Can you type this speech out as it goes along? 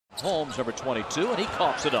Holmes, number 22, and he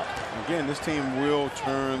coughs it up. Again, this team will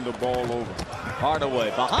turn the ball over.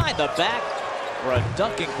 Hardaway behind the back for a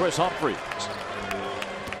dunking Chris Humphries.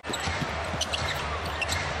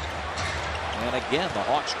 And again, the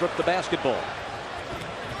Hawks strip the basketball.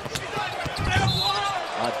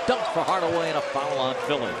 A dunk for Hardaway and a foul on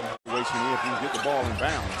Philly. If you get the ball in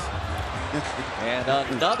bounds. And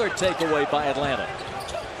another takeaway by Atlanta.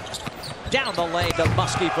 Down the lane to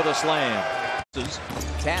Muskie for the slam.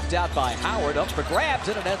 Tapped out by Howard, up for grabs,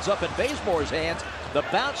 and it ends up in Bazemore's hands. The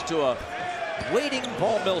bounce to a waiting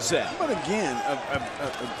Paul Millsap. But again,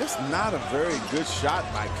 that's not a very good shot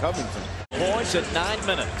by Covington. Points at 9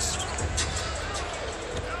 minutes.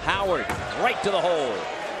 Howard right to the hole.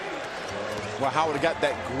 Well, Howard got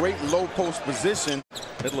that great low post position.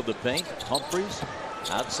 Middle of the paint, Humphries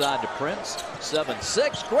outside to Prince.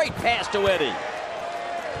 7-6, great pass to Eddie.